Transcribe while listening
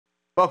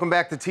Welcome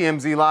back to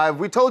TMZ Live.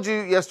 We told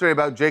you yesterday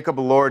about Jacob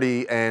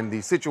Elordi and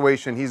the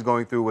situation he's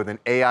going through with an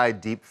AI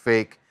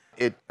deepfake.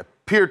 It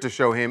appeared to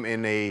show him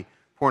in a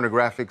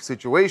pornographic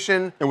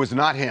situation. It was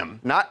not him.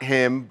 Not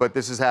him, but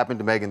this has happened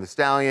to Megan Thee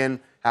Stallion,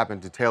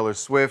 happened to Taylor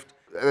Swift.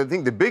 I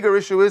think the bigger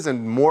issue is,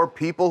 and more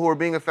people who are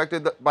being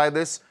affected by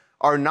this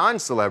are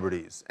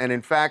non-celebrities. And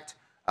in fact,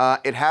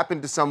 it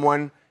happened to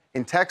someone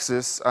in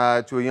Texas,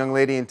 to a young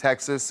lady in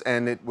Texas,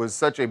 and it was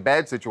such a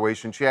bad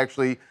situation. She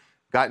actually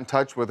got in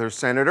touch with her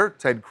senator,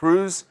 Ted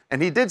Cruz,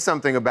 and he did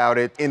something about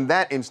it in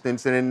that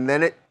instance, and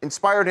then it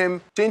inspired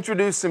him to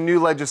introduce some new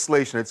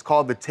legislation. It's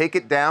called the Take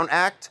It Down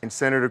Act, and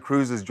Senator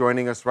Cruz is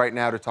joining us right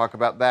now to talk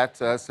about that.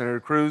 Senator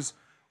Cruz,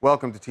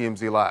 welcome to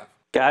TMZ Live.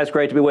 Guys,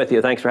 great to be with you.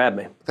 Thanks for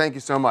having me. Thank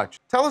you so much.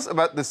 Tell us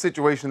about the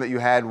situation that you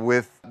had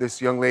with this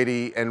young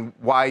lady and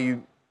why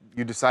you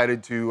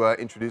decided to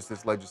introduce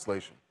this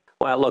legislation.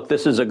 Well, look,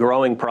 this is a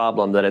growing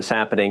problem that is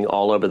happening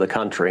all over the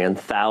country, and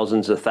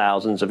thousands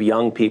of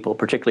young people,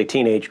 particularly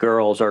teenage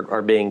girls,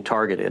 are being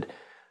targeted.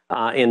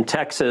 In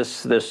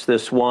Texas,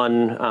 this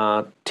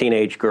one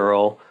teenage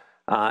girl,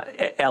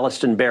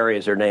 Elliston Berry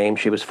is her name.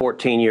 She was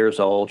 14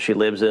 years old. She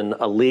lives in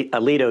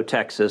Aledo,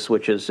 Texas,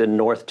 which is in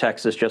North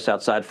Texas, just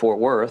outside Fort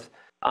Worth.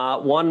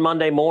 One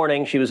Monday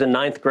morning, she was in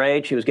 9th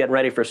grade. She was getting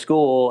ready for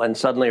school, and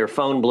suddenly her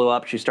phone blew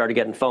up. She started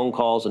getting phone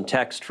calls and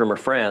texts from her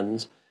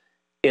friends.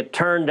 It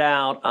turned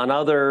out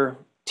another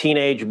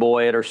teenage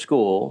boy at her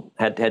school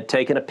had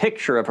taken a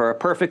picture of her, a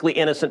perfectly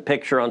innocent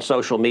picture, on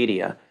social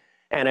media,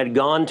 and had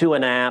gone to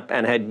an app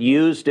and had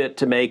used it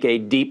to make a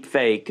deep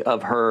fake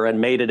of her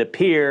and made it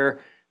appear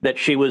that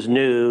she was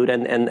nude.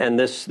 And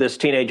this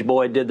teenage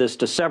boy did this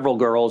to several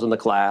girls in the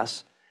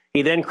class.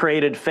 He then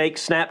created fake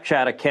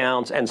Snapchat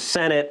accounts and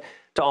sent it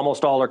to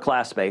almost all her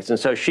classmates. And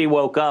so she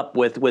woke up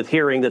with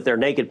hearing that their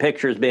naked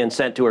pictures being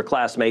sent to her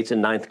classmates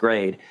in 9th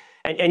grade.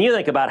 And you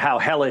think about how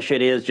hellish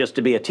it is just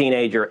to be a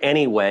teenager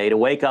anyway, to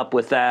wake up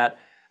with that.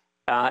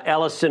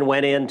 Elliston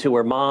went in to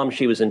her mom.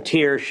 She was in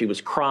tears. She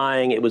was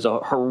crying. It was a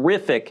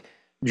horrific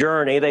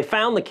journey. They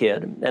found the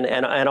kid,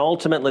 and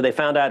ultimately they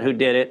found out who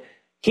did it.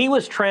 He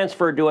was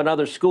transferred to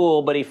another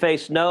school, but he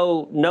faced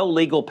no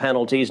legal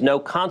penalties, no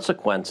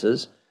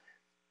consequences.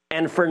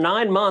 And for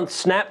 9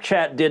 months,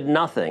 Snapchat did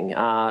nothing.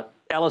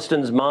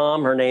 Elliston's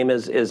mom, her name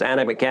is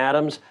Anna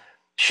McAdams,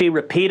 she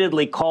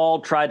repeatedly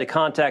called, tried to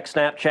contact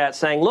Snapchat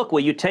saying, look, will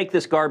you take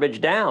this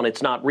garbage down?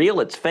 It's not real.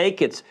 It's fake.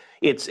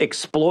 It's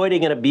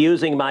exploiting and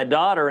abusing my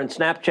daughter. And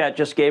Snapchat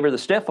just gave her the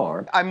stiff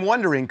arm. I'm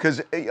wondering,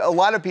 because a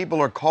lot of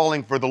people are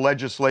calling for the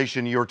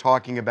legislation you're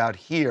talking about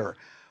here.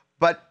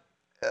 But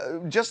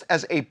just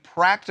as a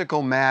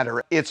practical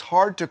matter, it's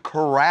hard to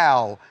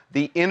corral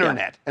the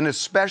internet, and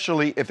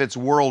especially if it's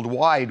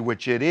worldwide,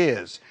 which it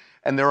is,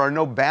 and there are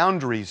no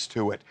boundaries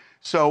to it.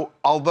 So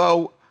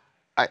although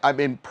I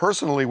mean,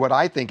 personally, what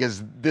I think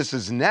is this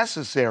is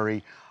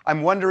necessary,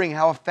 I'm wondering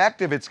how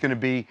effective it's going to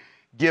be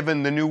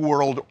given the new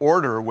world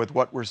order with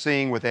what we're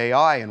seeing with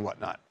AI and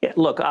whatnot. Yeah,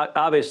 look,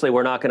 obviously,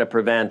 we're not going to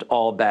prevent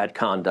all bad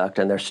conduct,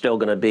 and there's still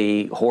going to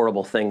be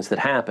horrible things that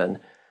happen.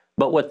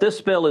 But what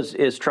this bill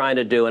is trying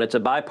to do, and it's a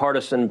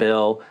bipartisan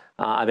bill,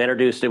 I've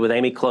introduced it with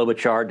Amy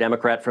Klobuchar,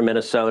 Democrat from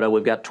Minnesota.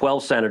 We've got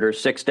 12 senators,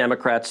 6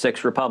 Democrats,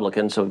 6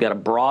 Republicans, so we've got a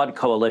broad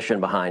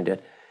coalition behind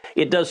it.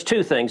 It does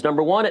two things.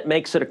 Number one, it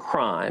makes it a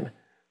crime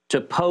to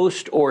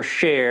post or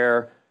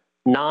share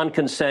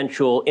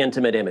non-consensual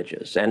intimate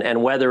images,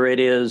 and whether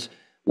it is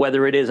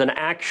an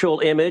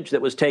actual image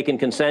that was taken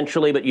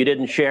consensually but you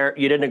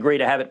didn't agree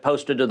to have it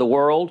posted to the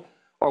world,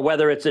 or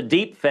whether it's a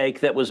deep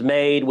fake that was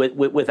made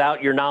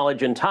without your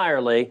knowledge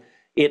entirely,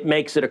 it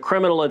makes it a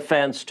criminal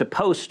offense to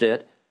post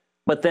it.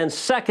 But then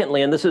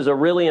secondly, and this is a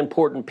really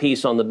important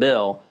piece on the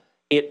bill,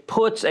 it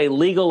puts a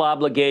legal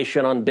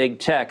obligation on big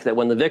tech that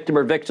when the victim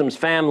or victim's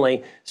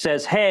family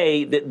says,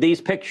 hey,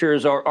 these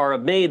pictures are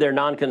of me, they're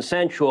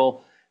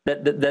non-consensual,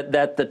 that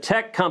the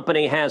tech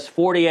company has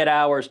 48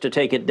 hours to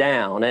take it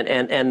down.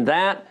 And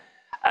that,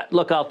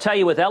 look, I'll tell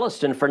you, with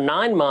Elliston, for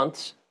 9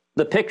 months,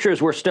 the pictures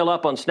were still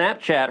up on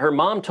Snapchat. Her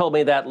mom told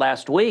me that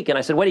last week. And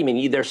I said, what do you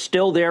mean? They're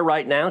still there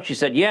right now? She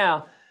said,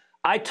 yeah.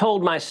 I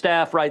told my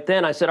staff right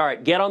then, I said, all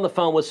right, get on the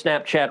phone with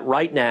Snapchat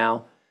right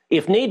now.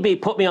 If need be,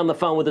 put me on the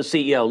phone with the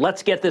CEO.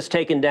 Let's get this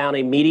taken down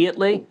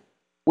immediately.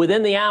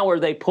 Within the hour,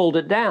 they pulled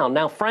it down.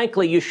 Now,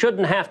 frankly, you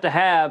shouldn't have to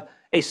have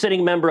a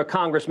sitting member of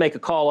Congress make a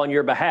call on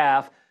your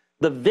behalf.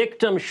 The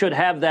victim should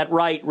have that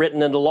right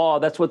written into law.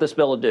 That's what this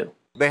bill would do.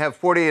 They have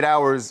 48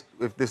 hours.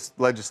 If this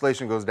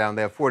legislation goes down,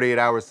 they have 48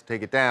 hours to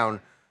take it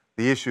down.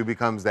 The issue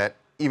becomes that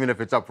even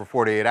if it's up for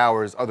 48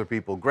 hours, other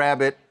people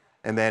grab it,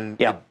 and then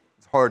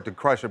it's hard to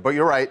crush it. But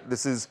you're right.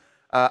 This is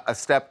a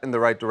step in the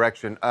right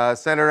direction.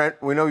 Senator,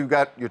 we know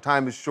your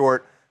time is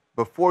short.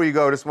 Before you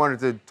go, I just wanted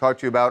to talk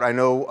to you about, I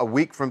know a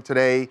week from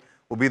today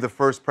will be the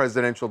first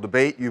presidential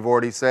debate. You've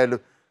already said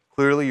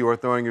clearly you are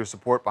throwing your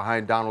support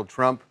behind Donald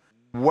Trump.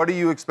 What do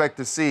you expect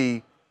to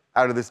see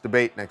out of this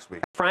debate next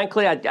week?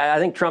 Frankly, I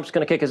think Trump's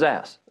going to kick his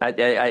ass.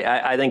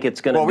 I think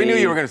it's going to be... Well, we knew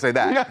you were going to say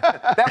that.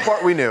 That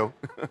part we knew.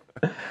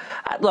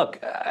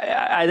 Look,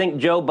 I think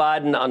Joe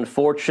Biden,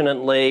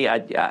 unfortunately,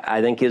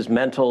 I think his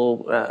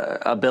mental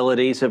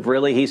abilities have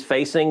really, he's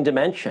facing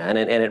dementia, and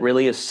it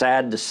really is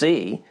sad to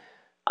see.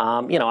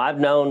 I've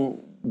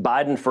known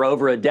Biden for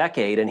over a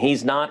decade, and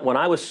he's not, when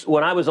I was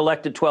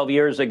elected 12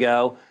 years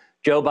ago,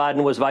 Joe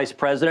Biden was vice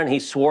president. He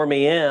swore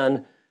me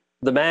in.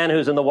 The man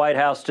who's in the White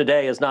House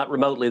today is not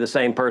remotely the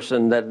same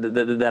person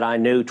that I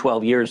knew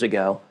 12 years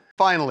ago.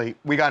 Finally,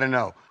 we got to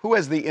know, who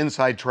has the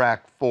inside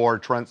track for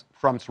Trump's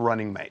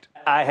running mate?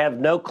 I have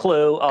no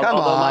clue,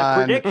 although my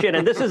prediction,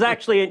 and this is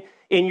actually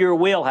in your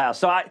wheelhouse.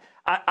 So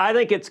I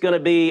think it's going to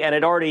be, and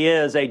it already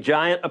is, a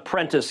giant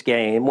apprentice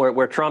game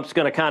where Trump's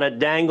going to kind of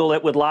dangle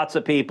it with lots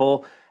of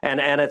people. And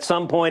at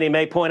some point, he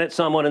may point at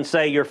someone and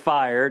say, you're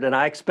fired. And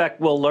I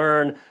expect we'll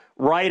learn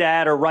right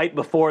at or right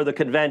before the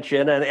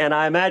convention. And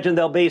I imagine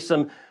there'll be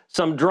some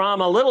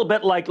drama, a little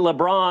bit like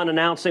LeBron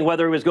announcing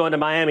whether he was going to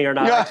Miami or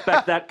not. I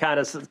expect that kind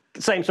of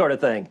same sort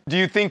of thing. Do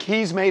you think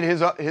he's made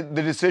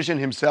the decision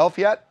himself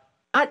yet?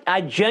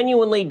 I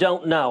genuinely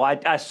don't know.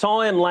 I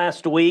saw him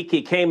last week.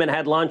 He came and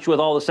had lunch with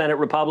all the Senate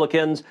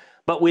Republicans,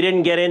 but we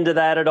didn't get into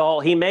that at all.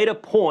 He made a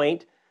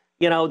point.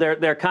 There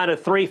are kind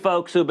of three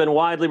folks who've been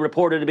widely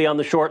reported to be on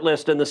the short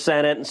list in the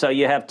Senate. And so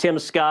you have Tim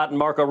Scott and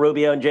Marco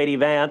Rubio and J.D.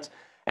 Vance.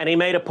 And he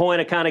made a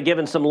point of kind of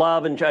giving some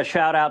love and a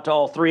shout out to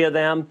all three of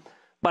them.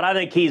 But I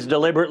think he's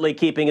deliberately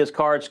keeping his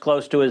cards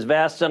close to his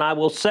vest. And I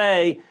will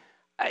say,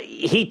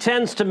 he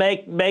tends to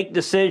make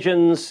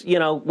decisions,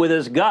 with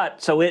his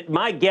gut. So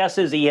my guess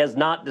is he has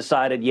not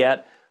decided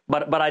yet,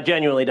 but I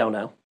genuinely don't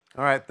know.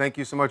 All right. Thank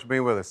you so much for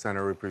being with us,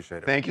 Senator. We appreciate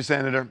it. Thank you,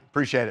 Senator.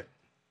 Appreciate it.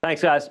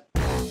 Thanks, guys.